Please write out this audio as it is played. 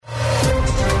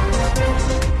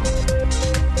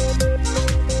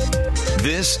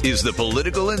This is The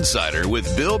Political Insider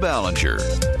with Bill Ballenger.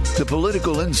 The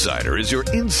Political Insider is your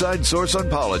inside source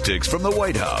on politics from the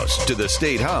White House to the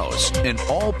State House and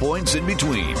all points in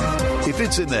between. If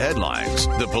it's in the headlines,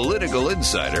 The Political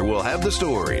Insider will have the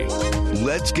story.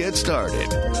 Let's get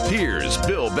started. Here's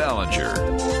Bill Ballenger.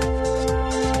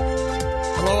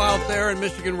 Hello out there in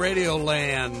Michigan Radio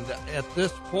land. At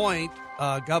this point,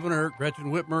 Governor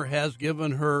Gretchen Whitmer has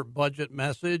given her budget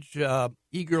message,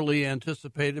 eagerly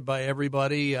anticipated by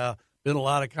everybody. Been a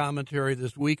lot of commentary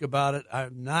this week about it.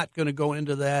 I'm not going to go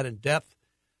into that in depth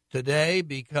today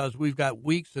because we've got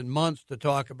weeks and months to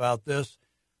talk about this.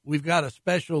 We've got a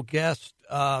special guest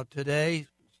today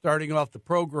starting off the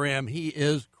program. He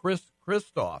is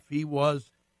Christof. He was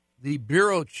the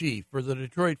bureau chief for the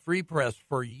Detroit Free Press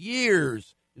for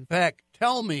years. In fact,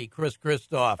 tell me,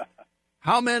 Christof,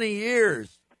 how many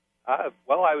years?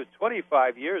 Well, I was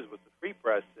 25 years with the Free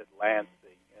Press at Lansing,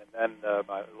 and then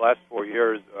my last 4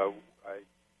 years I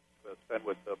spent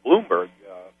with Bloomberg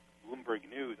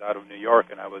News out of New York,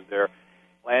 and I was their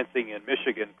Lansing and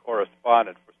Michigan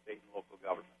correspondent for state and local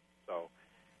government. So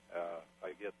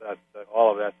I guess that's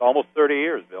all of that. It's almost 30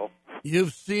 years, Bill.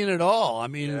 You've seen it all. I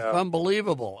mean, It's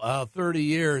unbelievable, 30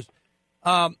 years.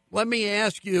 Let me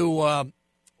ask you,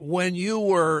 when you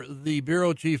were the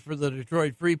bureau chief for the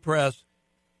Detroit Free Press,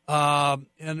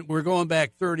 and we're going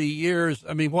back 30 years,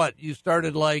 I mean, what, you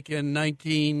started like in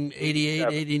 1988,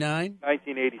 89?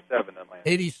 1987 in Lansing.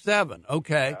 87,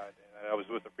 okay. I was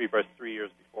with the Free Press 3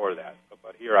 years before that,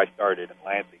 but here I started in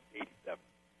Lansing, 87.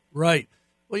 Right.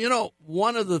 Well, you know,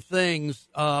 one of the things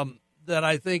that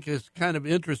I think is kind of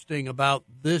interesting about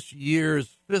this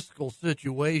year's fiscal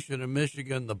situation in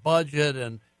Michigan, the budget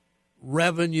and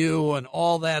revenue and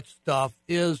all that stuff,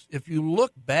 is if you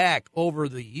look back over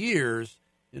the years,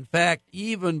 in fact,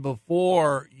 even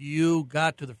before you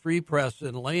got to the Free Press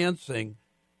in Lansing,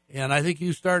 and I think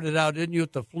you started out, didn't you,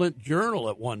 at the Flint Journal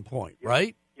at one point,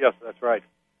 right? Yes, that's right.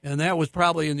 And that was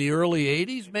probably in the early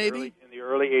 80s, maybe? In the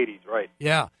early 80s, right.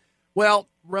 Yeah. Well,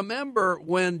 remember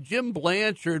when Jim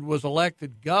Blanchard was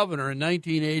elected governor in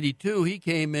 1982, he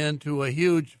came into a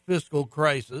huge fiscal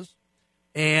crisis,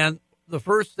 and the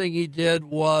first thing he did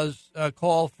was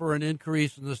call for an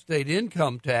increase in the state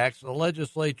income tax. The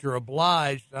legislature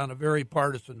obliged on a very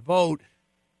partisan vote,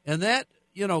 and that,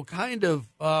 you know, kind of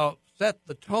set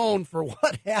the tone for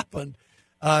what happened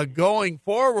going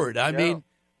forward. I mean,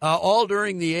 all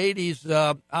during the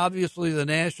 80s, obviously the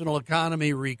national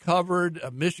economy recovered,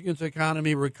 Michigan's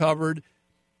economy recovered,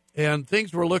 and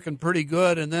things were looking pretty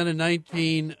good. And then in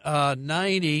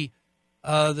 1990,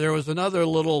 there was another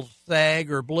little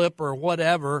sag or blip or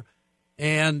whatever,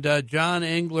 and John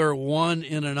Engler won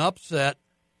in an upset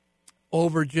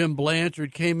over Jim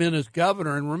Blanchard, came in as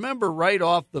governor. And remember, right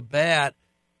off the bat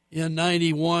in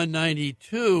 91,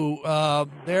 92,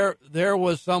 there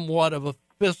was somewhat of a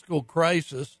fiscal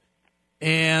crisis,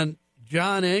 and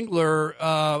John Engler,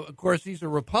 of course, he's a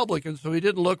Republican, so he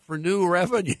didn't look for new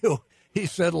revenue. He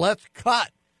said, let's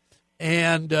cut.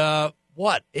 And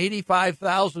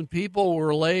 85,000 people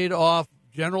were laid off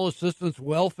general assistance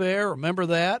welfare. Remember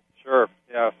that? Sure.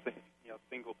 Yeah.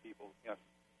 Single people. Yes.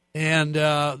 And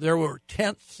there were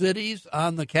tent cities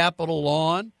on the Capitol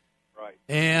lawn. Right.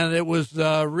 And it was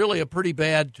really a pretty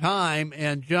bad time.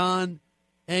 And John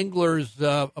Engler's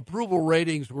approval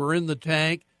ratings were in the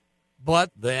tank.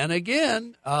 But then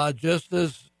again, just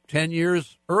as 10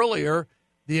 years earlier,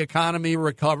 the economy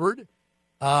recovered.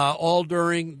 All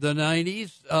during the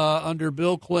 90s, under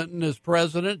Bill Clinton as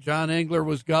president, John Engler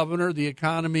was governor, the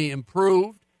economy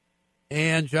improved,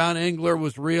 and John Engler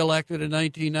was reelected in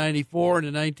 1994 and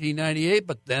in 1998.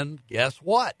 But then, guess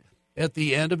what? At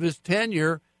the end of his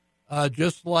tenure,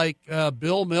 just like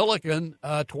Bill Milliken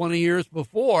 20 years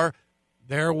before,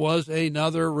 there was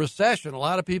another recession. A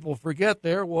lot of people forget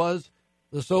there was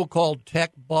the so-called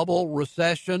tech bubble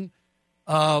recession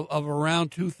of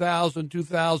around 2000,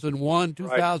 2001,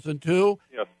 2002. Right.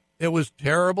 Yes. It was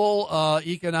terrible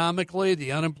economically.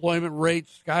 The unemployment rate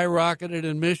skyrocketed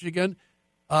in Michigan.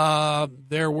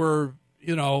 There were,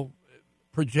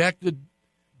 projected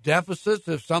deficits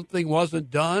if something wasn't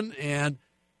done, and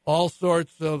all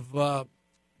sorts of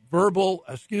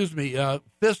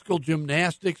fiscal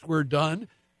gymnastics were done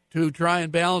to try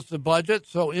and balance the budget.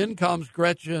 So in comes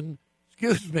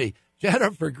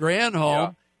Jennifer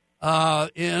Granholm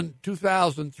in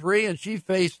 2003, and she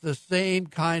faced the same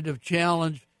kind of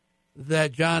challenge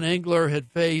that John Engler had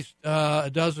faced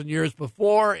a dozen years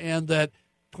before, and that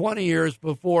 20 years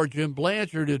before Jim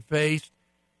Blanchard had faced.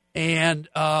 And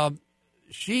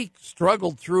she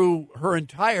struggled through her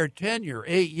entire tenure,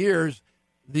 8 years.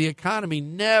 the economy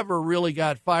never really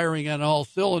got firing on all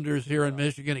cylinders here in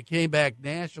Michigan. It came back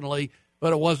nationally,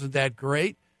 but it wasn't that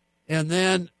great. And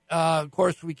then, of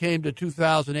course, we came to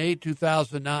 2008,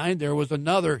 2009. There was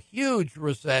another huge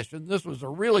recession. This was a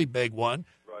really big one,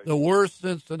 the worst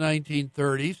since the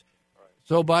 1930s.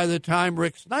 So by the time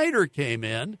Rick Snyder came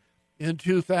in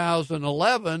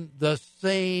 2011, the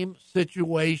same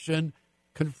situation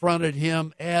confronted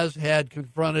him as had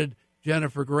confronted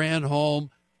Jennifer Granholm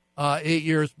 8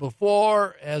 years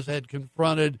before, as had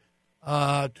confronted,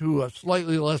 to a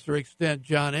slightly lesser extent,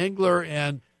 John Engler,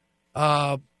 and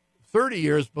 30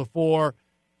 years before,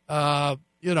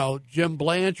 Jim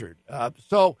Blanchard.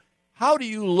 So how do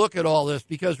you look at all this?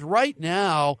 Because right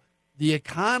now, the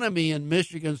economy in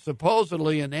Michigan,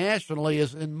 supposedly and nationally,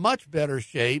 is in much better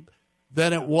shape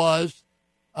than it was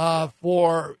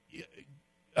for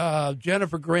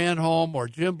Jennifer Granholm or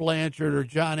Jim Blanchard or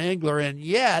John Engler, and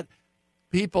yet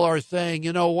people are saying,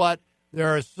 you know what,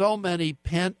 there are so many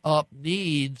pent-up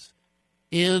needs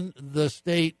in the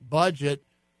state budget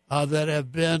that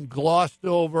have been glossed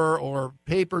over or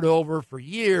papered over for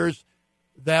years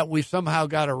that we somehow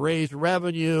got to raise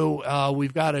revenue,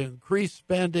 we've got to increase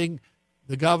spending.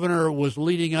 The governor was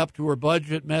leading up to her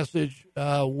budget message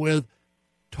with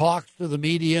talks to the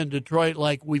media in Detroit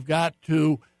like we've got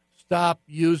to stop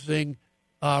using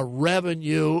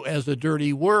revenue as a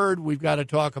dirty word. We've got to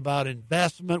talk about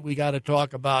investment. We got to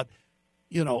talk about,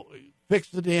 fix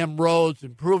the damn roads,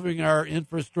 improving our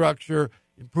infrastructure,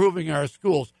 improving our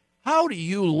schools. How do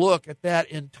you look at that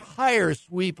entire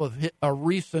sweep of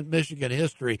recent Michigan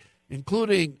history,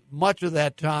 including much of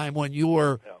that time when you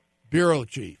were bureau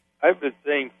chief? I've been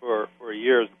saying for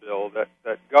years, Bill,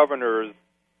 that governors,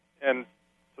 and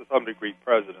to some degree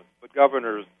presidents, but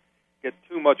governors get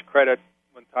too much credit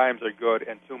when times are good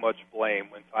and too much blame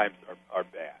when times are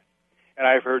bad. And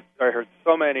I heard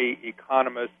so many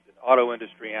economists and auto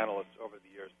industry analysts over the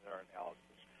years in their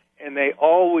analysis, and they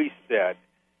always said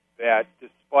that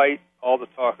despite all the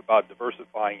talk about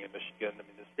diversifying in Michigan,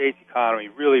 the state's economy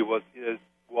really was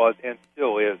and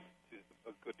still is to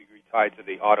a good degree tied to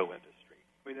the auto industry.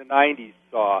 The 90s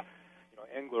saw,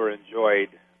 Engler enjoyed,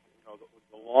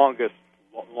 the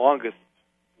longest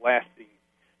lasting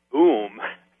boom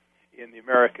in the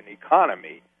American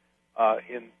economy,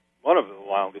 in one of the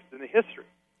longest in the history.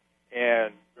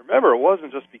 And remember, it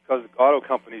wasn't just because auto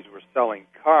companies were selling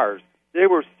cars; they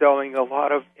were selling a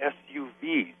lot of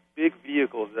SUVs, big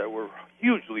vehicles that were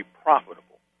hugely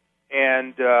profitable.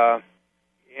 And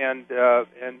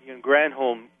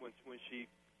Granholm, when she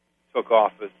took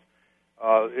office,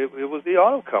 it was the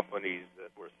auto companies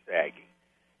that were sagging.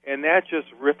 And that just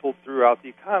rippled throughout the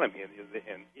economy. And the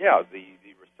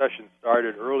recession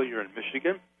started earlier in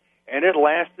Michigan, and it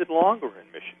lasted longer in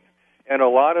Michigan. And a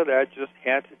lot of that just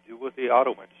had to do with the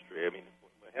auto industry.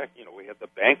 We had the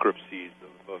bankruptcies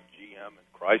of GM and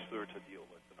Chrysler to deal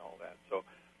with and all that. So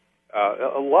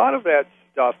a lot of that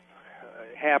stuff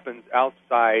happens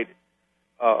outside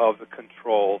of the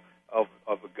control of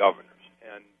the governors.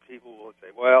 And people will say,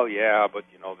 well, yeah, but,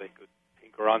 they could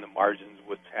tinker on the margins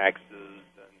with taxes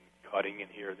and cutting in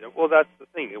here. Well, that's the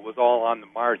thing. It was all on the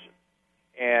margin.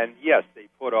 And, yes, they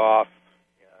put off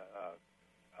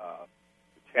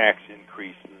tax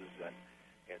increases and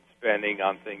spending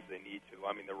on things they need to.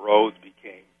 The roads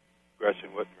became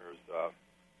Gretchen Whitmer's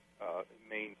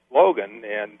main slogan,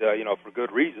 and, for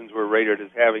good reasons, we're rated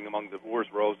as having among the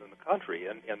worst roads in the country.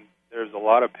 And there's a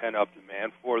lot of pent-up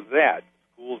demand for that.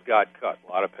 Schools got cut.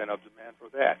 A lot of pent-up demand for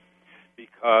that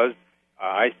because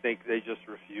I think they just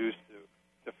refuse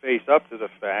to face up to the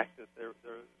fact that they're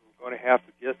going to have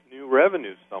to get new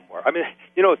revenues somewhere.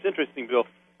 It's interesting, Bill.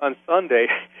 On Sunday,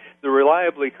 the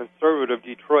reliably conservative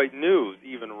Detroit News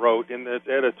even wrote in its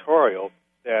editorial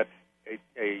that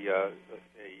a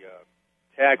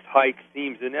tax hike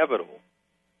seems inevitable.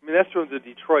 That's from the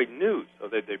Detroit News, so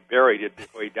they buried it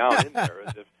way down in there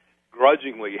as if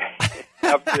grudgingly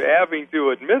having to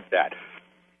admit that.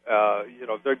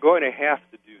 They're going to have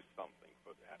to do something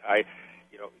for that.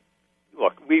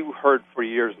 Look, we heard for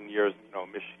years and years,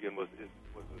 Michigan was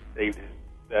a state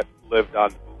that lived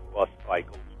on boom-bust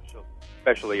cycles,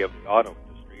 especially of the auto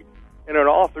industry. And in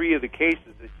all three of the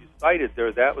cases that you cited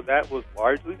there, that was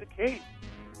largely the case.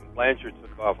 When Blanchard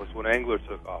took office, when Engler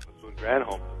took office, when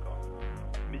Granholm took office.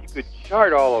 You could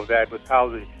chart all of that with how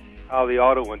the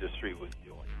auto industry was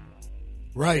doing.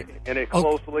 Right. And it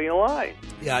closely aligned.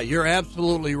 Yeah, you're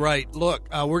absolutely right. Look,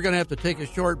 we're going to have to take a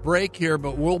short break here,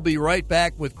 but we'll be right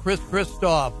back with Chris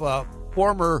Christof,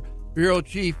 former bureau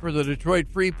chief for the Detroit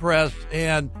Free Press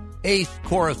and ace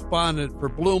correspondent for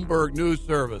Bloomberg News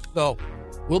Service. So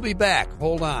we'll be back.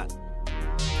 Hold on.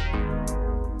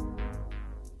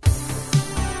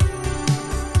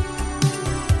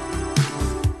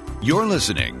 You're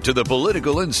listening to The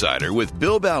Political Insider with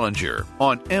Bill Ballenger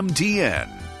on MTN.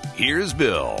 Here's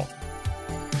Bill.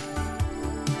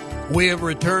 We have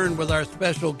returned with our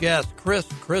special guest,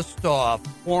 Christof,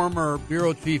 former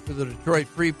bureau chief of the Detroit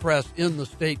Free Press in the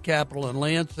state capitol in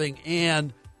Lansing.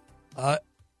 And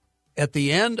at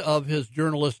the end of his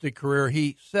journalistic career,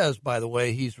 he says, by the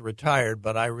way, he's retired,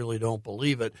 but I really don't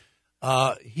believe it.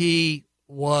 He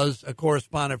was a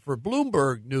correspondent for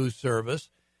Bloomberg News Service.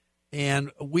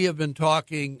 And we have been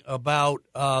talking about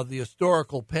the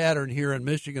historical pattern here in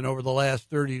Michigan over the last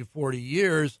 30 to 40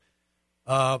 years,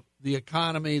 the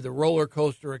economy, the roller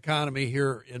coaster economy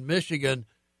here in Michigan,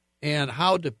 and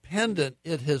how dependent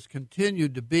it has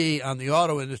continued to be on the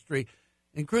auto industry.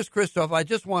 And Christof, I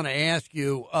just want to ask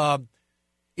you, I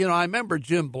remember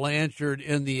Jim Blanchard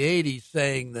in the 80s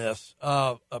saying this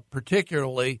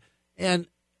particularly, and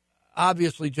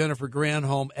obviously, Jennifer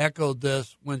Granholm echoed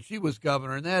this when she was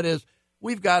governor, and that is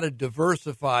we've got to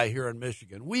diversify here in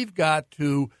Michigan. We've got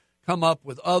to come up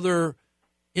with other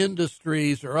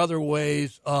industries or other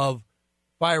ways of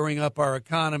firing up our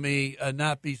economy and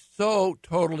not be so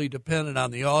totally dependent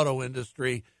on the auto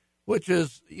industry, which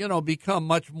has, become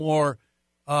much more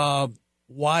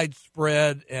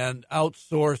widespread and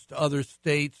outsourced to other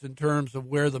states in terms of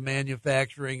where the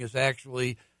manufacturing is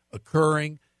actually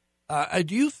occurring.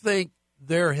 Do you think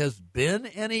there has been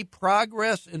any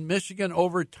progress in Michigan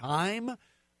over time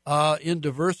in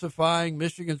diversifying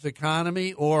Michigan's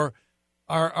economy, or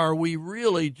are we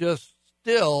really just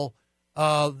still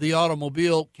the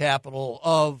automobile capital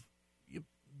of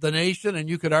the nation, and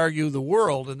you could argue the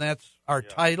world, and that's our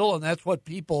title, and that's what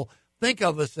people think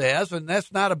of us as, and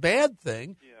that's not a bad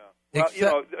thing. Yeah.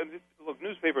 Well, look,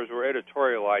 newspapers were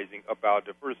editorializing about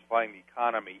diversifying the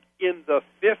economy in the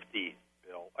 50s.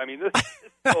 I mean, this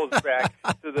goes back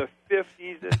to the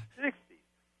 50s and 60s.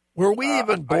 Were we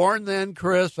even born then,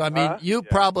 Chris? I mean, you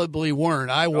probably weren't.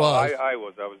 I was. I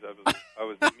was. I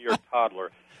was a mere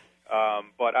toddler.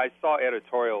 But I saw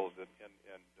editorials and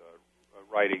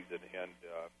writings and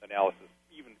analysis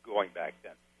even going back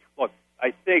then. Look,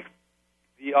 I think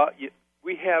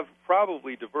we have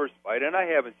probably diversified, and I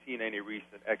haven't seen any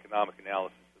recent economic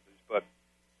analysis of this, but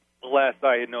the last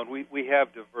I had known, we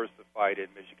have diversified in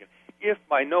Michigan. If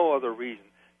by no other reason,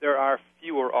 there are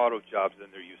fewer auto jobs than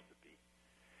there used to be.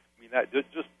 I mean, that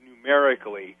just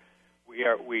numerically, we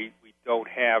don't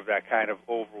have that kind of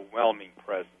overwhelming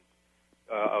presence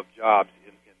of jobs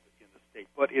in the state.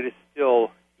 But it is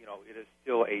still,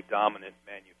 a dominant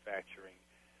manufacturing,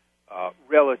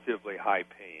 relatively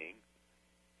high-paying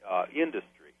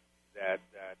industry. That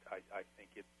I think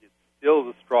it's still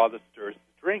the straw that stirs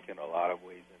the drink in a lot of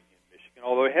ways in Michigan.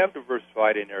 Although we have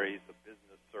diversified in areas of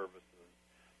business services.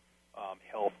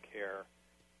 Health care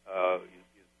is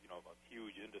a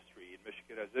huge industry in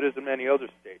Michigan, as it is in many other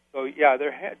states. So, yeah,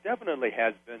 there definitely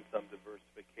has been some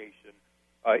diversification,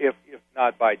 if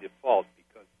not by default,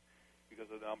 because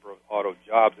of the number of auto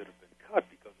jobs that have been cut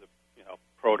because of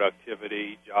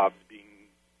productivity, jobs being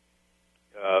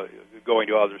going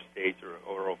to other states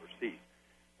or overseas.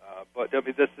 But I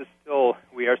mean, this is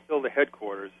we are still the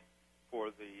headquarters for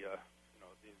the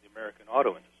American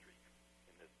auto industry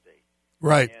in this state.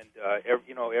 Right. And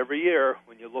every year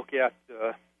when you look at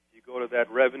you go to that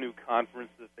revenue conference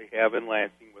that they have in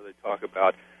Lansing, where they talk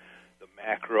about the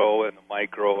macro and the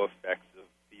micro effects of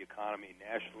the economy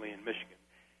nationally in Michigan,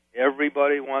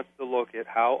 everybody wants to look at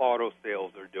how auto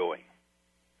sales are doing.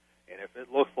 And if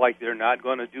it looks like they're not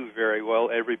going to do very well,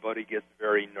 everybody gets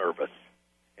very nervous.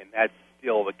 And that's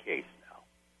still the case now.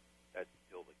 That's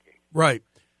still the case. Right.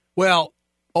 Well,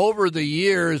 over the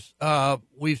years,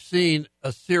 we've seen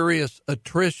a serious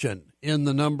attrition in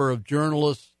the number of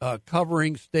journalists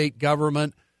covering state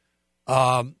government.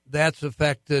 That's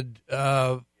affected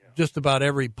just about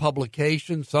every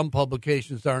publication. Some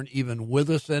publications aren't even with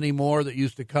us anymore that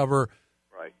used to cover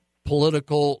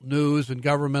political news and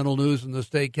governmental news in the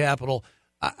state capitol.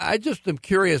 I just am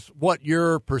curious what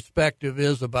your perspective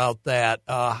is about that.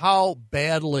 How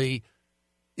badly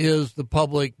is the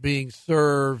public being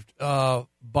served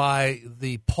by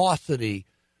the paucity,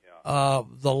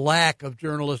 the lack of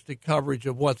journalistic coverage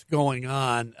of what's going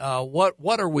on?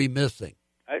 What are we missing?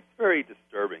 It's very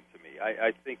disturbing to me.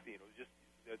 I think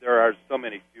there are so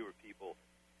many fewer people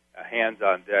hands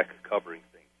on deck covering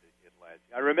things in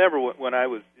Lansing. I remember when I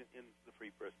was in the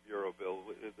Free Press Bureau, Bill,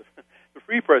 the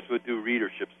Free Press would do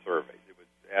readership surveys. It would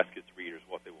ask its readers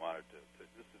what they wanted to.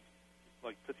 This is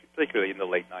like particularly in the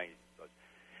late 90s.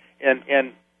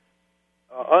 And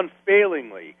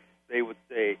unfailingly, they would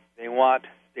say they want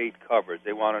state coverage.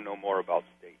 They want to know more about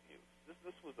state news.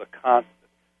 This was a constant.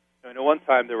 One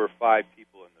time there were 5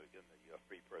 people in the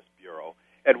Free Press Bureau,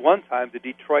 at one time, the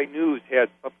Detroit News had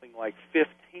something like 15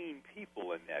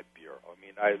 people in that bureau. I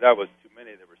mean, that was too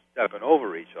many. They were stepping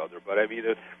over each other. But I mean,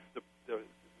 the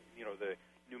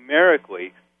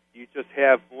numerically, you just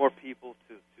have more people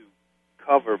to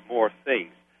cover more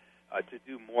things, to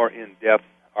do more in-depth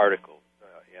articles,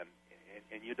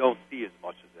 and you don't see as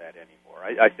much of that anymore.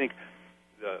 I think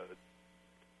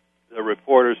the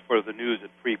reporters for the news and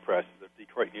free press, the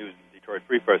Detroit News and Detroit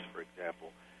Free Press, for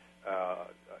example,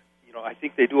 I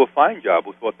think they do a fine job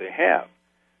with what they have,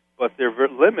 but they're very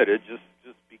limited just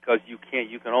because you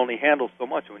can only handle so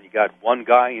much when you got one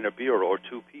guy in a bureau or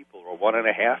two people or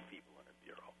 1.5 people in a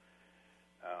bureau.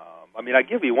 I mean, I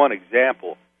give you one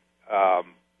example.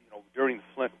 During the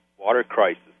Flint water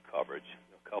crisis coverage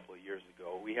a couple of years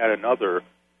ago, we had another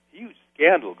huge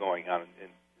scandal going on in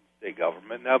state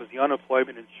government, and that was the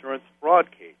unemployment insurance fraud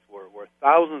case, where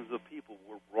thousands of people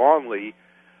were wrongly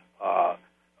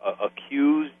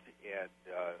accused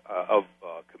of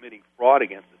committing fraud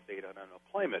against the state on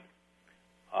unemployment.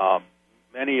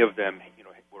 Many of them,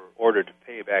 were ordered to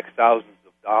pay back thousands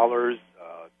of dollars.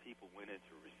 People went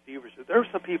into receivership. There were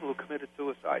some people who committed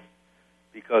suicide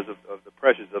because of the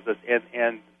pressures of this,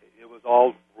 and it was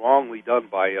all wrongly done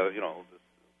by this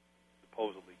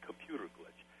supposedly computer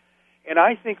glitch. And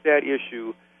I think that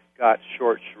issue got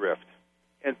short shrift,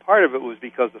 and part of it was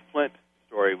because the Flint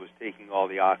story was taking all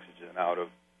the oxygen out of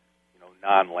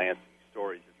non-Lansing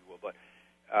stories, if you will. But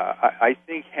I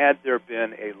think had there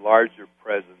been a larger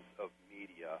presence of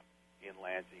media in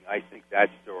Lansing, I think that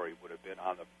story would have been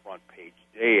on the front page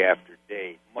day after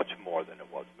day, much more than it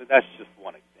was. But that's just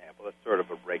one example. That's sort of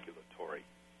a regulatory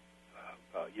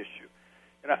issue.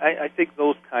 And I think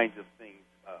those kinds of things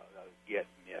get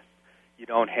missed. You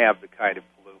don't have the kind of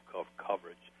political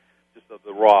coverage, just of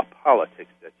the raw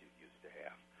politics that you used to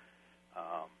have.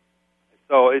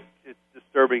 So it's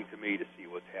disturbing to me to see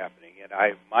what's happening. And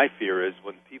my fear is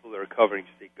when the people that are covering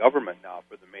state government now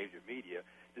for the major media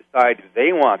decide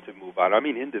they want to move on, I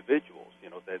mean individuals,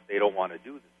 that they don't want to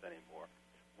do this anymore,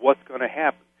 what's going to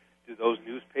happen? Do those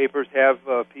newspapers have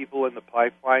people in the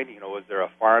pipeline? Is there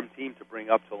a farm team to bring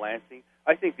up to Lansing?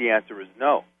 I think the answer is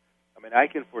no. I mean, I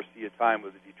can foresee a time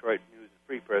where the Detroit News and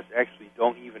Free Press actually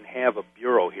don't even have a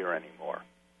bureau here anymore.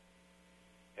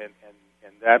 And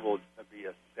that will be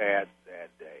a sad, sad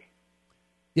day.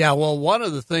 Yeah, well, one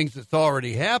of the things that's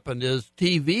already happened is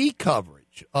TV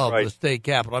coverage of the state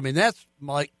capitol. I mean, that's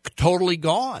like totally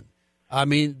gone. I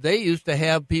mean, they used to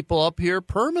have people up here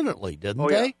permanently, didn't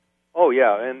they? Oh,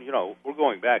 yeah, and, we're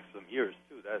going back some years,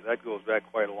 too. That goes back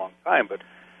quite a long time. But,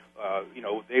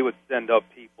 they would send up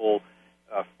people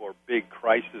for big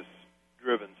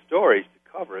crisis-driven stories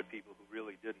to cover it, people who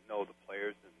really didn't know the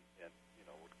players and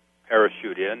would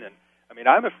parachute in. And, I mean,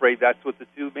 I'm afraid that's what the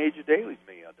two major dailies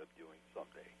may end up doing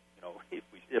someday,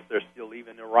 if they're still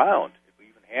even around, if we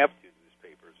even have two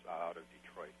newspapers out of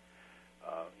Detroit.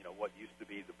 What used to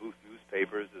be the booth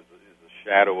newspapers is a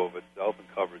shadow of itself in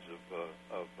coverage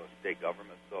of state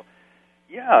government. So,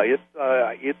 yeah,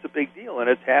 it's a big deal, and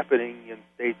it's happening in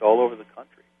states all over the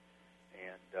country,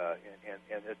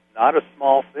 and it's not a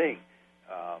small thing.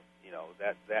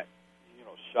 That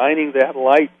shining that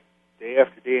light day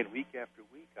after day and week after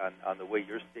week on the way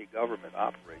your state government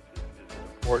operates is an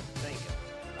important thing,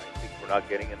 and I think we're not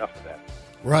getting enough of that.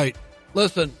 Right.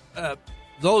 Listen,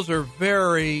 those are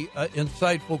very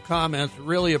insightful comments.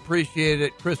 Really appreciate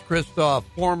it. Chris Christof,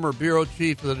 former bureau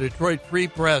chief of the Detroit Free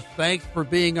Press, thanks for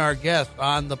being our guest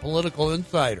on The Political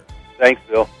Insider. Thanks,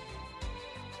 Bill.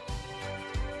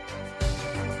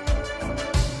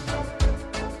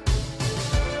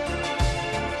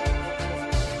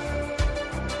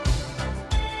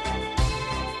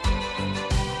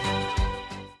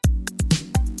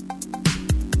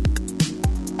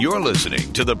 You're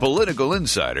listening to The Political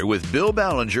Insider with Bill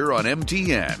Ballenger on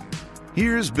MTN.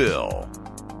 Here's Bill.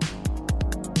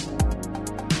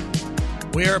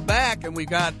 We are back, and we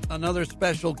got another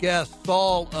special guest,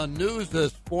 Saul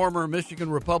Anuzis, former Michigan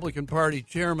Republican Party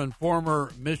chairman,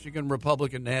 former Michigan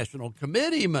Republican National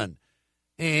Committeeman.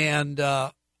 And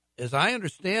as I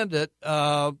understand it,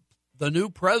 the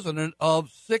new president of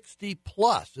 60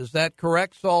 Plus. Is that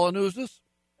correct, Saul Anuzis?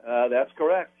 That's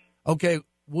correct. Okay.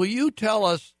 Will you tell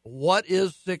us what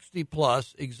is 60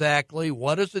 Plus exactly?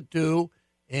 What does it do?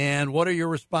 And what are your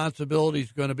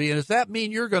responsibilities going to be? And does that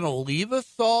mean you're going to leave us,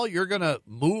 Saul? You're going to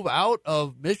move out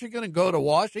of Michigan and go to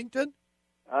Washington?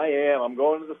 I am. I'm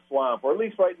going to the swamp, or at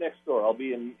least right next door. I'll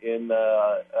be in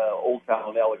Old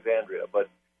Town, Alexandria. But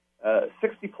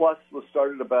 60 Plus was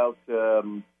started about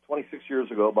 26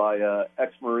 years ago by an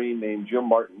ex-Marine named Jim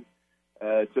Martin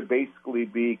to basically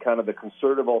be kind of the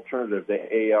conservative alternative to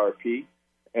AARP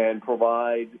and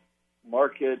provide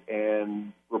market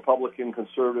and Republican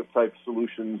conservative type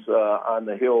solutions on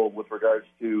the Hill with regards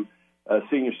to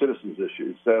senior citizens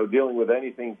issues. So dealing with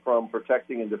anything from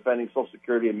protecting and defending Social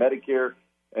Security and Medicare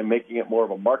and making it more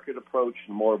of a market approach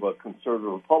and more of a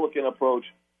conservative Republican approach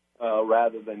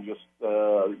rather than just,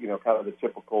 kind of the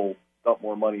typical dump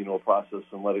more money into a process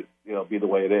and let it, be the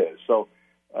way it is. So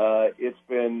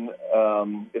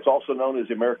it's also known as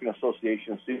the American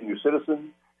Association of Senior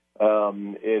Citizens.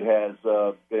 It has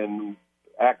been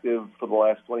active for the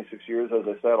last 26 years, as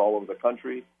I said, all over the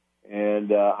country.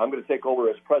 And I'm going to take over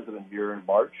as president here in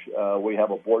March. We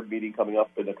have a board meeting coming up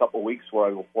in a couple of weeks where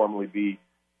I will formally be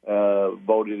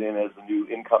voted in as the new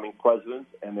incoming president.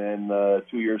 And then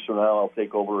 2 years from now, I'll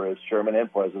take over as chairman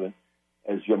and president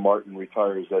as Jim Martin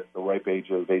retires at the ripe age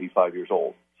of 85 years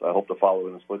old. So I hope to follow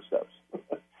in his footsteps.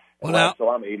 So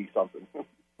I'm 80-something.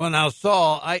 Well, now,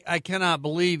 Saul, I cannot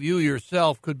believe you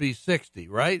yourself could be 60,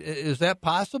 right? Is that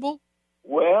possible?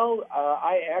 Well,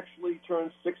 I actually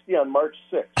turned 60 on March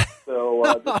 6th, so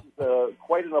this is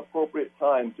quite an appropriate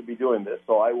time to be doing this.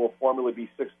 So I will formally be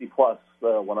 60-plus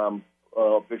when I'm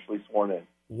officially sworn in.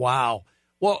 Wow.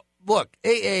 Well, look,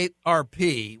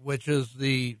 AARP, which is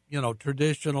the,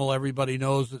 traditional, everybody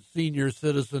knows it, senior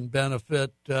citizen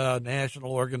benefit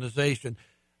national organization,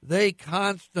 they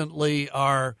constantly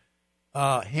are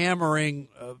hammering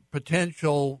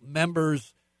potential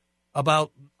members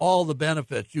about all the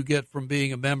benefits you get from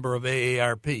being a member of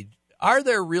AARP. Are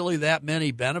there really that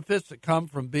many benefits that come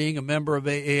from being a member of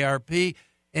AARP?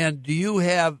 And do you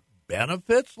have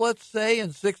benefits, let's say,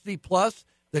 in 60 plus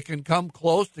that can come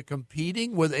close to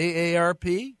competing with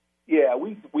AARP? Yeah,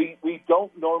 we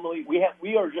don't normally.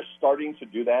 We are just starting to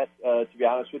do that. To be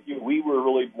honest with you, we were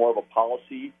really more of a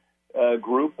policy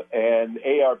group, and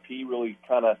AARP really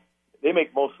they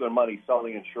make most of their money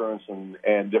selling insurance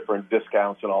and different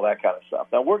discounts and all that kind of stuff.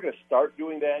 Now, we're going to start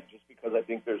doing that just because I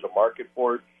think there's a market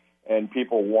for it, and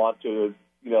people want to,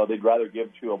 they'd rather give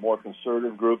to a more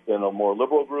conservative group than a more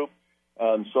liberal group.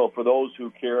 So for those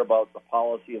who care about the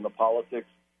policy and the politics,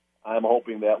 I'm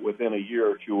hoping that within a year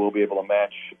or two we'll be able to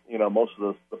match, most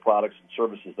of the products and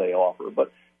services they offer.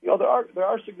 But, there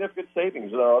are significant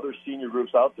savings. There are other senior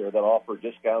groups out there that offer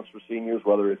discounts for seniors,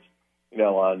 whether it's,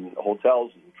 on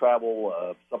hotels and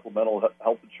travel, supplemental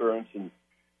health insurance, and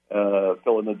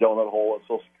fill in the donut hole of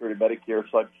Social Security, Medicare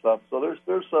type stuff. So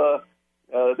there's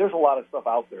a lot of stuff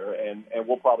out there, and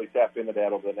we'll probably tap into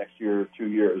that over the next year or 2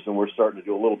 years, and we're starting to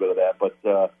do a little bit of that. But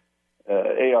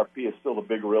AARP is still the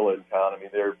big gorilla in town. I mean,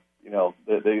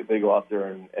 they go out there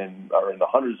and are in the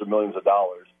hundreds of millions of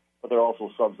dollars, but they're also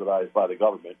subsidized by the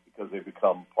government because they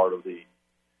become part of the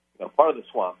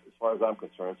swamp, as far as I'm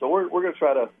concerned. So we're going to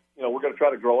try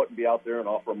to grow it and be out there and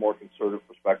offer a more conservative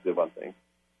perspective on things.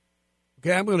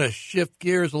 Okay, I'm going to shift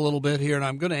gears a little bit here, and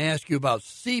I'm going to ask you about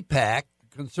CPAC,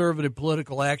 Conservative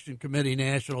Political Action Committee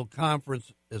National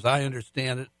Conference. As I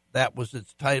understand it, that was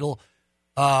its title.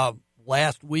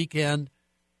 Last weekend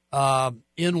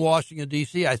in Washington,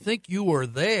 D.C. I think you were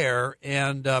there,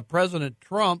 and President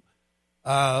Trump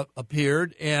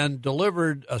appeared and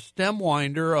delivered a stem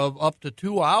winder of up to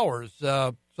 2 hours.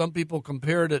 Some people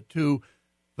compared it to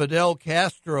Fidel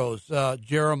Castro's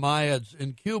Jeremiah's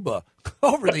in Cuba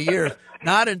over the years,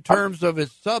 not in terms of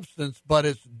its substance, but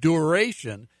its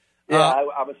duration. Yeah,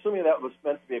 I'm assuming that was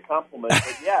meant to be a compliment,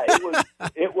 but yeah,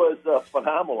 it was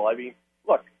phenomenal. I mean,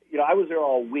 look, I was there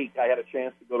all week. I had a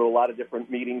chance to go to a lot of different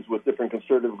meetings with different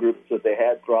conservative groups that they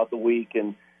had throughout the week,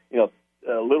 and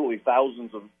literally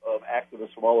thousands of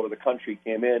activists from all over the country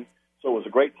came in. So it was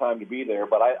a great time to be there.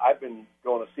 But I've been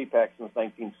going to CPAC since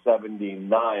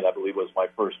 1979, I believe was my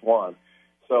first one.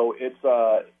 So it's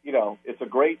a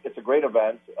great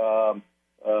event.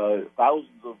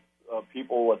 Thousands of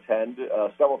people attend.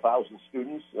 Several thousand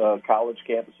students, college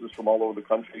campuses from all over the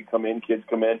country come in. Kids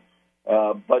come in.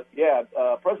 But yeah,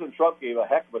 President Trump gave a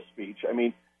heck of a speech. I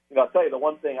mean, I'll tell you the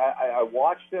one thing. I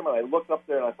watched him and I looked up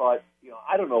there and I thought,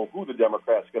 I don't know who the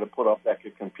Democrats are going to put up that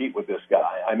could compete with this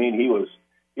guy. I mean, he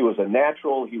was a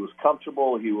natural. He was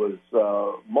comfortable. He was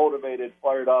motivated,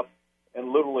 fired up,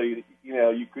 and literally,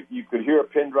 you could hear a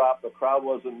pin drop. The crowd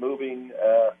wasn't moving.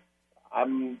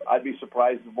 I'd be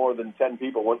surprised if more than 10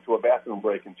 people went to a bathroom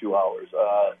break in 2 hours.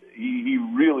 He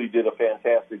really did a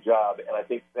fantastic job, and I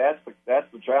think that's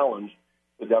the challenge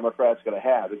the Democrats going to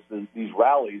have. It's these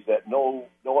rallies that no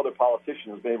other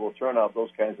politician has been able to turn out those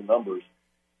kinds of numbers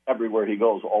everywhere he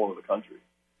goes, all over the country.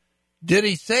 Did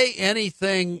he say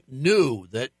anything new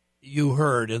that you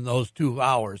heard in those 2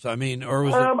 hours? I mean, or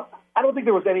was it? I don't think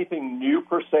there was anything new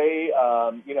per se.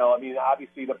 I mean,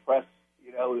 obviously the press,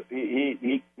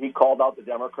 he called out the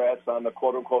Democrats on the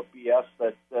quote unquote BS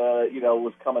that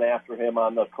was coming after him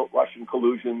on the Russian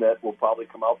collusion that will probably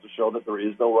come out to show that there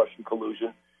is no Russian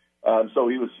collusion. So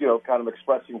he was kind of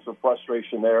expressing some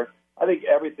frustration there. I think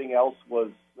everything else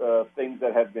was things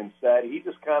that had been said. He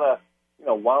just kind of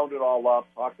wound it all up,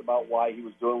 talked about why he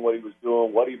was doing what he was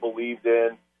doing, what he believed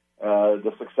in,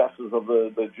 the successes of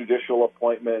the judicial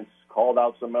appointments, called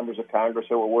out some members of Congress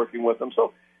that were working with him.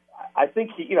 So I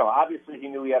think obviously he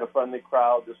knew he had a friendly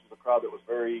crowd. This was a crowd that was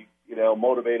very,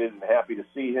 motivated and happy to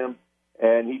see him.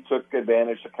 And he took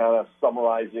advantage of kind of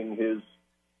summarizing his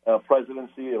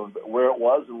presidency of where it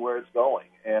was and where it's going.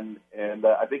 And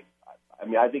I think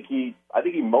he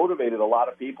motivated a lot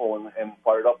of people and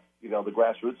fired up, the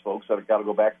grassroots folks that have got to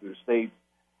go back to their states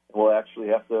and will actually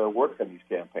have to work on these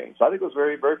campaigns. So I think it was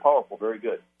very, very powerful, very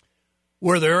good.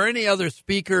 Were there any other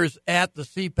speakers at the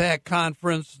CPAC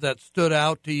conference that stood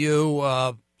out to you,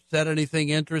 said anything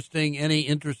interesting, any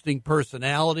interesting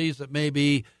personalities that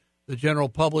maybe the general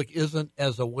public isn't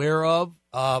as aware of?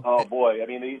 Oh, boy. I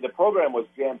mean, the program was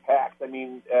jam-packed. I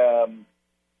mean,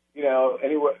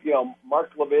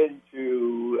 Mark Levin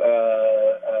to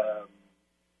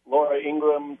Laura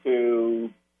Ingraham to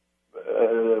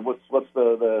what's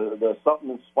the something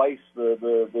and Spice,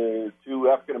 the two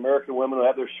African American women who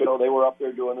had their show. They were up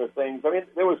there doing their things. I mean,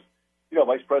 there was,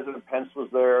 Vice President Pence was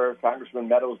there. Congressman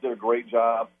Meadows did a great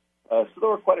job. So there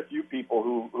were quite a few people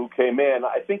who came in.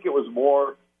 I think it was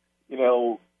more,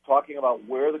 talking about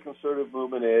where the conservative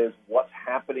movement is, what's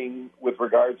happening with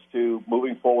regards to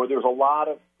moving forward. There's a lot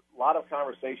of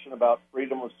conversation about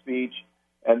freedom of speech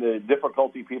and the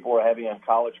difficulty people are having on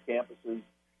college campuses,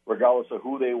 regardless of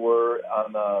who they were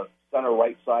on the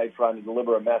center-right side trying to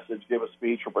deliver a message, give a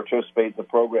speech, or participate in the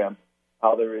program,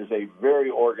 how there is a very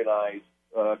organized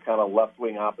kind of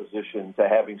left-wing opposition to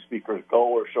having speakers go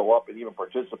or show up and even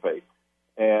participate.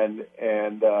 And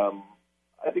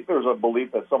I think there's a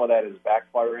belief that some of that is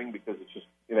backfiring because it's just,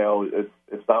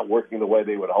 it's not working the way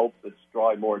they would hope. It's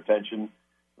drawing more attention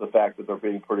to the fact that they're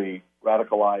being pretty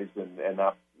radicalized and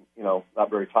not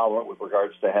very tolerant with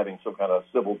regards to having some kind of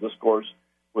civil discourse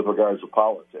with regards to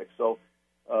politics. So,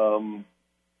 I'm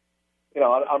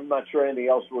not sure anything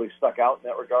else really stuck out in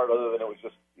that regard other than it was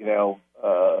just,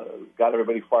 got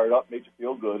everybody fired up, made you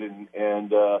feel good,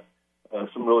 and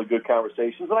some really good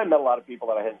conversations. And I met a lot of people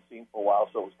that I hadn't seen for a while,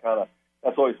 so it was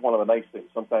that's always one of the nice things.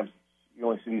 Sometimes you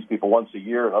only see these people once a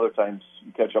year, and other times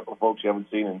you catch up with folks you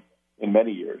haven't seen in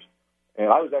many years. And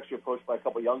I was actually approached by a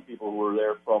couple of young people who were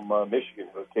there from Michigan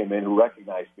who came in who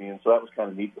recognized me, and so that was kind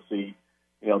of neat to see,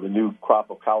 the new crop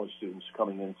of college students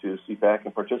coming into CPAC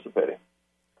and participating.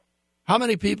 How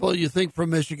many people do you think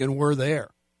from Michigan were there?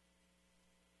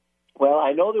 Well,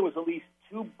 I know there was at least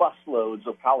 2 busloads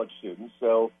of college students,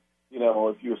 so,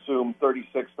 if you assume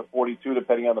 36 to 42,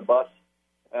 depending on the bus,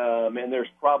 and there's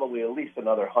probably at least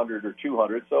another 100 or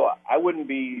 200, so I wouldn't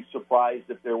be surprised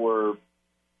if there were,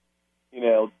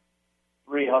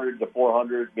 300 to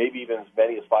 400, maybe even as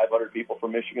many as 500 people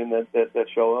from Michigan that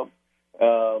show up.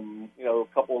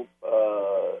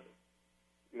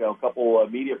 A couple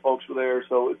media folks were there,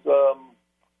 so it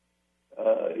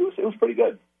was pretty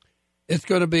good. It's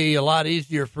going to be a lot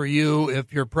easier for you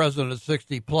if you're president of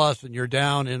 60 Plus and you're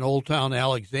down in Old Town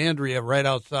Alexandria, right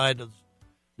outside of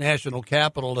the national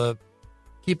capital, to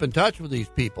keep in touch with these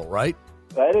people, right?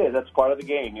 That is. That's part of the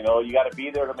game. You got to be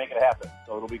there to make it happen.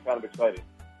 So it'll be kind of exciting.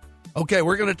 Okay,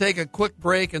 we're going to take a quick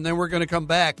break, and then we're going to come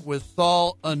back with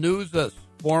Saul Anuzis,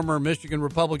 former Michigan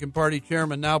Republican Party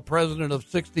chairman, now president of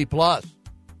 60 Plus.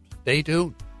 Stay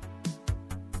tuned.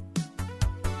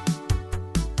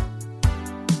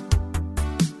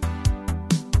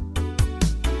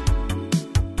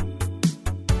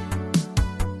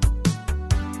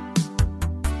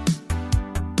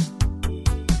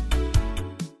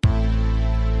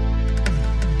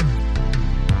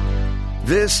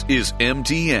 This is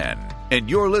MTN, and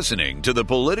you're listening to The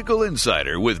Political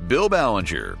Insider with Bill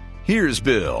Ballenger. Here's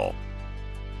Bill.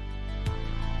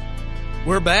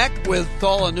 We're back with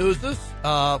Saul Anuzis,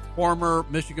 former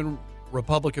Michigan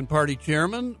Republican Party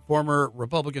chairman, former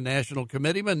Republican National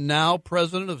Committeeman, now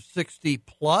president of 60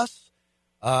 Plus.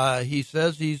 He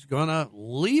says he's going to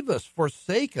leave us,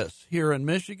 forsake us here in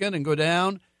Michigan and go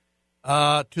down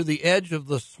to the edge of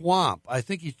the swamp. I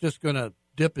think he's just going to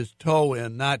dip his toe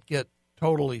in, not get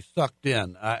totally sucked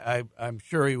in. I'm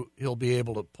sure he'll be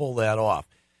able to pull that off.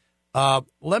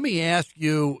 Let me ask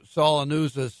you, Saul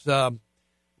Anuzis,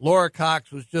 Laura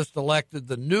Cox was just elected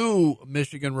the new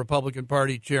Michigan Republican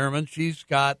Party chairman. She's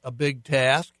got a big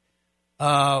task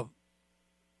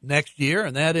next year,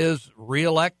 and that is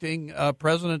reelecting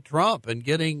President Trump and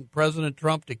getting President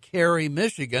Trump to carry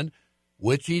Michigan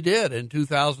which he did in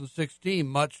 2016,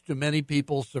 much to many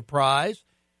people's surprise.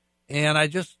 And I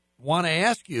just want to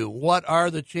ask you, what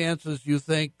are the chances you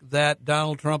think that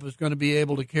Donald Trump is going to be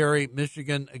able to carry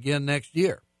Michigan again next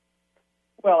year?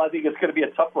 Well, I think it's going to be a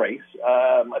tough race.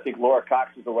 I think Laura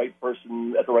Cox is the right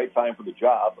person at the right time for the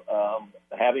job.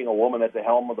 Having a woman at the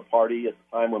helm of the party at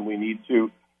the time when we need to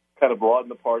kind of broaden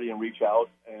the party and reach out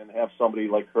and have somebody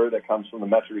like her that comes from the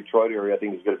Metro Detroit area, I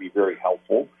think is going to be very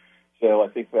helpful. So I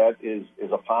think that is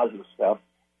a positive step.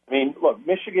 I mean, look,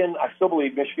 Michigan, I still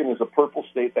believe Michigan is a purple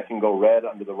state that can go red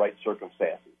under the right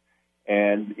circumstances.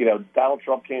 And, Donald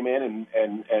Trump came in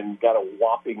and got a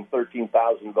whopping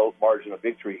 13,000 vote margin of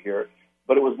victory here.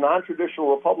 But it was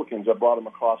non-traditional Republicans that brought him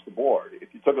across the board. If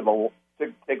you take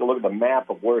a look at the map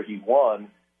of where he won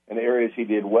and the areas he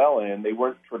did well in, they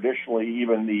weren't traditionally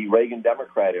even the Reagan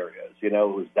Democrat areas. It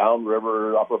was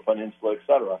downriver, Upper Peninsula, et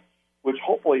cetera, which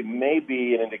hopefully may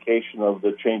be an indication of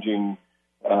the changing,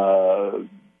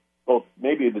 both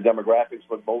maybe the demographics,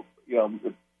 but both,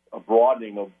 a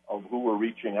broadening of who we're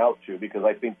reaching out to, because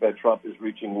I think that Trump is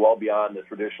reaching well beyond the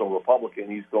traditional Republican.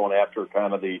 He's going after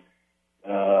kind of the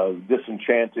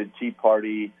disenchanted Tea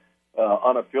Party,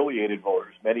 unaffiliated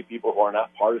voters, many people who are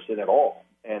not partisan at all.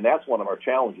 And that's one of our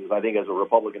challenges. I think as a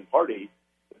Republican Party,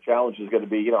 the challenge is going to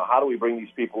be, how do we bring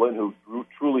these people in who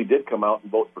truly did come out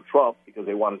and vote for Trump because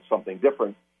they wanted something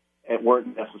different and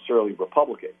weren't necessarily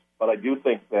Republicans. But I do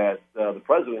think that the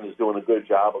president is doing a good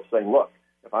job of saying, look,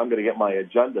 if I'm going to get my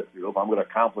agenda through, if I'm going to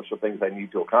accomplish the things I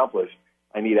need to accomplish,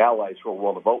 I need allies who are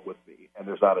willing to vote with me. And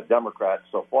there's not a Democrat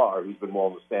so far who's been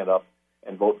willing to stand up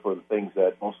and vote for the things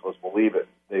that most of us believe in.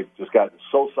 They've just gotten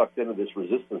so sucked into this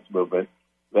resistance movement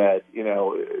that,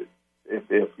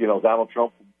 if Donald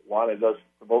Trump wanted us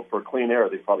to vote for clean air,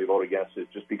 they'd probably vote against it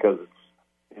just because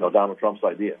it's, Donald Trump's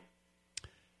idea.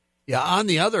 Yeah, on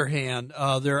the other hand,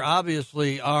 there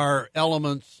obviously are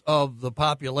elements of the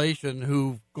population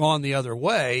who've gone the other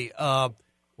way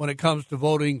when it comes to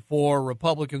voting for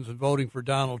Republicans and voting for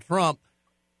Donald Trump,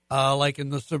 like in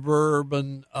the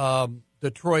suburban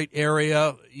Detroit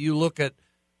area. You look at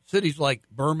cities like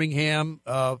Birmingham,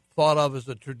 thought of as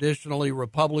a traditionally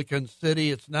Republican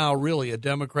city. It's now really a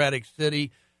Democratic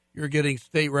city. You're getting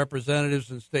state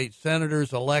representatives and state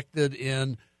senators elected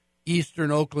in eastern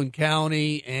Oakland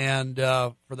County and,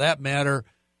 for that matter,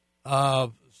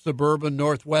 suburban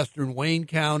northwestern Wayne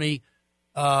County.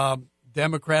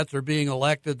 Democrats are being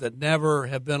elected that never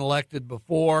have been elected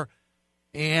before.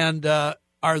 And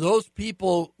are those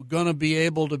people going to be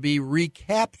able to be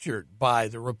recaptured by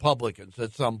the Republicans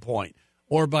at some point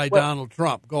or by Donald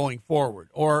Trump going forward?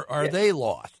 Or are they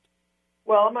lost?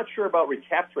 Well, I'm not sure about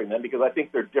recapturing them because I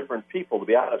think they're different people, to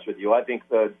be honest with you. I think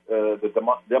the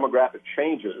demographic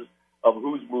changes of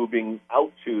who's moving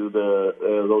out to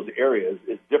those areas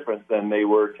is different than they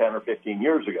were 10 or 15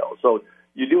 years ago. So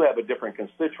you do have a different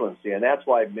constituency, and that's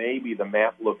why maybe the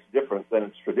map looks different than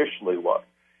it's traditionally looked.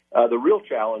 The real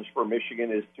challenge for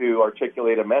Michigan is to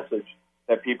articulate a message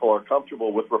that people are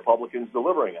comfortable with Republicans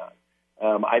delivering on.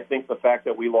 I think the fact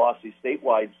that we lost these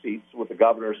statewide seats with the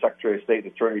governor, secretary of state,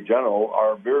 and attorney general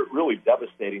are really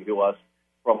devastating to us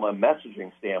from a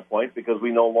messaging standpoint because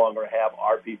we no longer have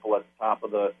our people at the top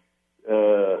of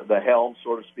the helm,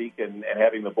 so to speak, and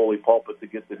having the bully pulpit to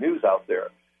get the news out there.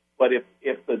 But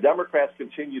if the Democrats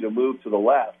continue to move to the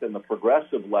left and the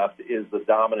progressive left is the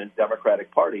dominant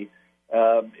Democratic Party,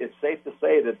 it's safe to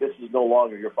say that this is no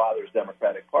longer your father's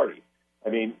Democratic Party. I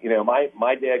mean,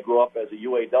 my dad grew up as a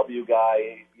UAW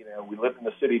guy. We lived in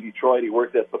the city of Detroit. He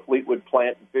worked at the Fleetwood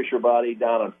plant in Fisher Body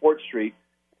down on 4th Street.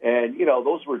 And,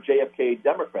 those were JFK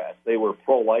Democrats. They were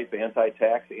pro-life,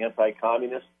 anti-tax,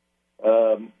 anti-communist.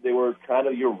 They were kind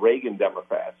of your Reagan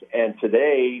Democrats. And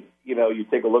today, you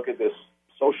take a look at this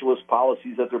socialist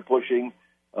policies that they're pushing,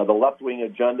 the left-wing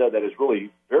agenda that is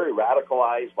really very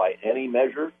radicalized by any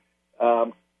measure.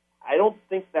 I don't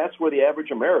think that's where the average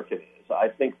American is. I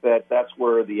think that that's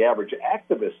where the average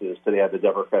activist is today on the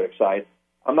Democratic side.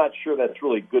 I'm not sure that's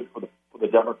really good for the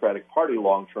Democratic Party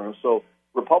long term. So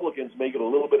Republicans may get a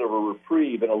little bit of a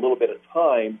reprieve and a little bit of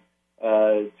time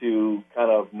to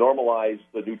kind of normalize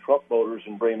the new Trump voters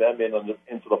and bring them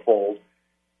into the fold.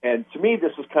 And to me,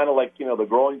 this is kind of like, the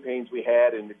growing pains we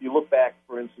had. And if you look back,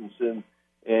 for instance, in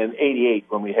 88,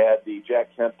 when we had the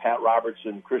Jack Kemp, Pat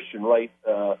Robertson, Christian Wright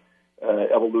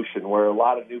evolution, where a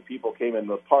lot of new people came in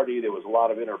the party, there was a lot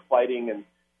of inner fighting, and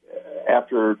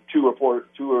after two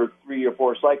or three or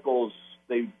four cycles,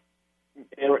 they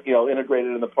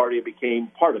integrated in the party and became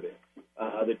part of it.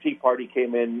 The Tea Party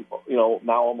came in,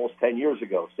 now almost 10 years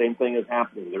ago. Same thing is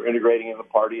happening. They're integrating in the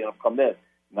party and have come in.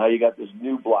 Now you got this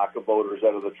new block of voters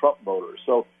that are the Trump voters.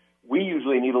 So We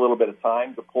usually need a little bit of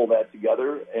time to pull that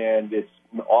together, and it's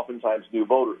oftentimes new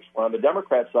voters. When on the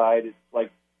Democrat side, it's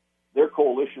like their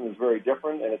coalition is very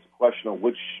different, and it's a question of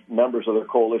which members of their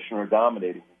coalition are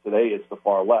dominating. Today, it's the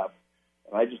far left,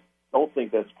 and I just don't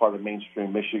think that's part of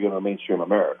mainstream Michigan or mainstream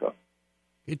America.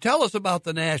 You tell us about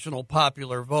the national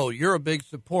popular vote. You're a big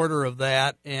supporter of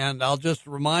that, and I'll just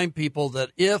remind people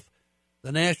that if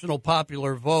the national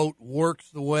popular vote works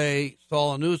the way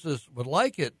Saul Anuzis would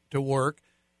like it to work,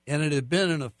 and it had been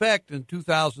in effect in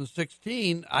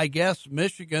 2016, I guess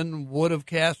Michigan would have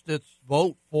cast its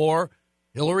vote for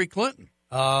Hillary Clinton,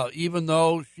 even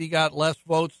though she got less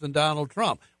votes than Donald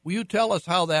Trump. Will you tell us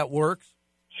how that works?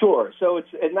 Sure. So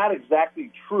it's not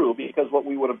exactly true, because what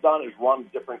we would have done is run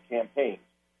different campaigns.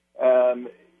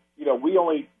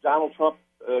 Donald Trump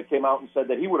came out and said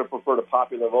that he would have preferred a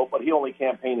popular vote, but he only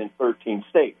campaigned in 13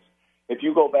 states. If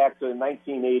you go back to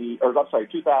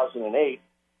 2008,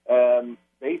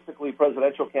 basically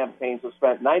presidential campaigns have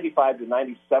spent 95 to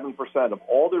 97% of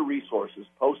all their resources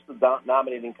post the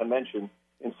nominating convention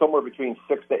in somewhere between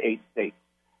 6 to 8 states.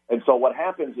 And so what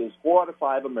happens is 4 out of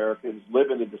 5 Americans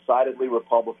live in a decidedly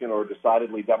Republican or a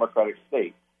decidedly Democratic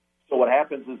state. So what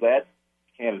happens is that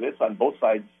candidates on both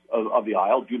sides of the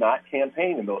aisle do not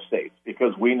campaign in those states,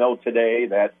 because we know today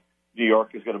that New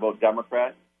York is going to vote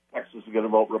Democrat, Texas is going to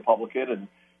vote Republican, and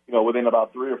within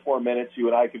about 3 or 4 minutes, you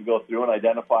and I could go through and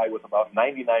identify with about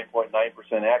 99.9%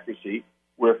 accuracy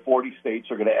where 40 states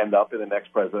are going to end up in the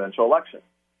next presidential election.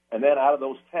 And then out of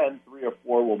those 10, 3 or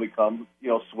 4 will become,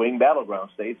 swing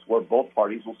battleground states where both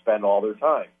parties will spend all their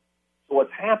time. So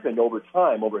what's happened over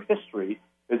time, over history,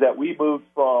 is that we moved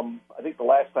from, I think the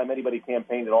last time anybody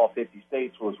campaigned in all 50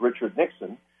 states was Richard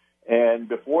Nixon. And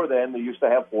before then, they used to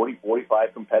have 40,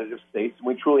 45 competitive states, and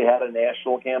we truly had a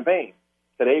national campaign.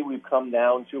 Today, we've come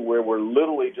down to where we're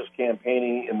literally just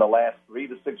campaigning in the last 3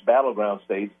 to 6 battleground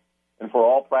states, and for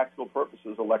all practical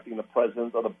purposes, electing the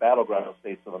president of the battleground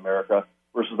states of America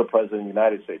versus the president of the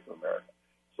United States of America.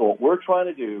 So what we're trying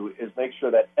to do is make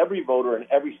sure that every voter in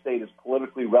every state is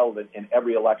politically relevant in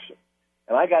every election.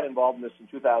 And I got involved in this in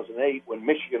 2008 when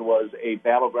Michigan was a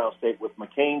battleground state with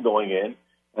McCain going in.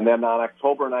 And then on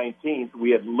October 19th,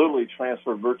 we had literally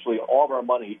transferred virtually all of our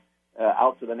money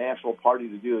out to the national party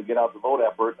to do the get out the vote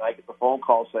effort. And I get the phone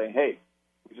call saying, hey,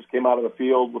 we just came out of the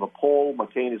field with a poll.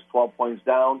 McCain is 12 points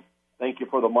down. Thank you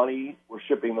for the money. We're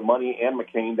shipping the money and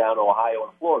McCain down to Ohio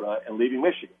and Florida and leaving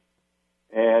Michigan.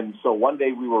 And so one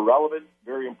day we were relevant,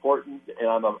 very important, and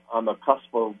on the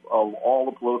cusp of all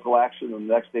the political action, and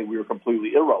the next day we were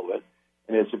completely irrelevant.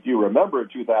 And as if you remember, in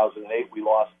 2008, we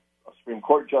lost a Supreme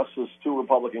Court justice, 2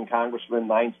 Republican congressmen,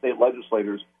 9 state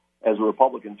legislators, as the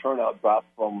Republican turnout dropped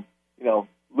from,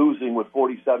 losing with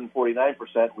 47, 49%,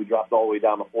 we dropped all the way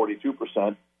down to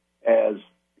 42% as,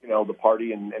 the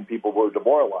party and people were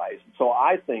demoralized. So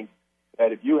I think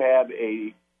that if you have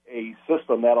a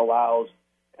system that allows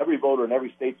every voter in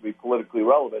every state to be politically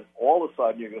relevant, all of a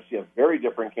sudden you're going to see a very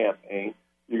different campaign.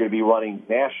 You're going to be running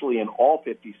nationally in all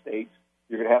 50 states.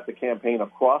 You're going to have to campaign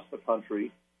across the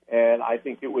country, and I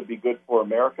think it would be good for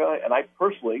America. And I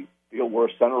personally feel we're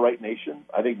a center-right nation.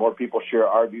 I think more people share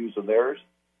our views than theirs,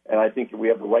 and I think if we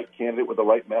have the right candidate with the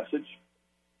right message,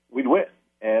 we'd win.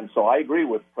 And so I agree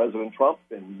with President Trump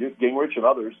and Newt Gingrich and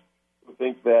others who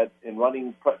think that in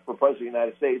running for President of the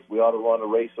United States, we ought to run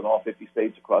a race in all 50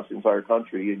 states across the entire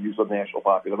country and use the national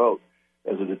popular vote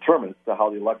as a determinant to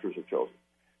how the electors are chosen.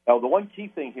 Now, the one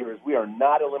key thing here is we are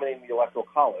not eliminating the Electoral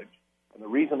College, and the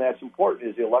reason that's important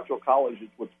is the Electoral College is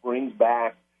what brings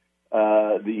back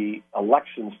the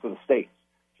elections to the states.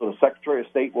 So the Secretary of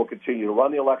State will continue to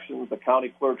run the elections, the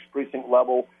county clerks, precinct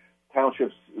level,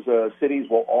 townships, cities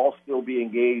will all still be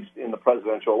engaged in the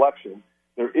presidential election.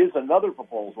 There is another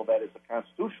proposal that is a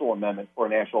constitutional amendment for a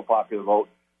national popular vote,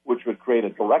 which would create a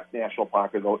direct national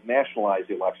popular vote, nationalize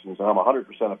the elections, and I'm 100%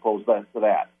 opposed to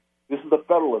that. This is the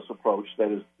Federalist approach that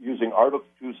is using Article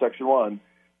 2, Section 1,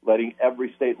 letting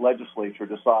every state legislature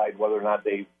decide whether or not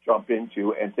they jump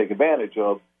into and take advantage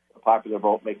of the popular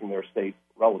vote, making their state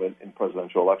relevant in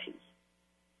presidential elections.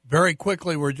 Very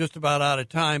quickly, we're just about out of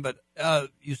time, but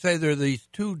you say there are these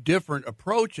 2 different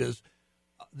approaches.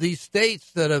 These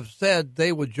states that have said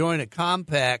they would join a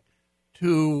compact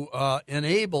to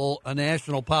enable a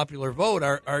national popular vote,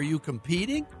 are you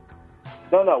competing?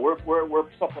 No, we're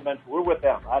supplementary. We're with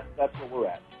them. That's where we're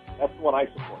at. That's the one I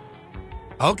support.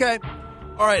 Okay.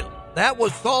 All right. That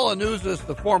was Saul Anuzis,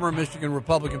 the former Michigan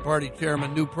Republican Party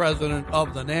chairman, new president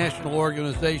of the national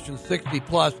organization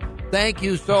 60+. Thank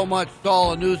you so much,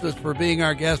 Saul Anuzis, for being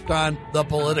our guest on The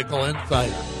Political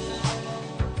Insider.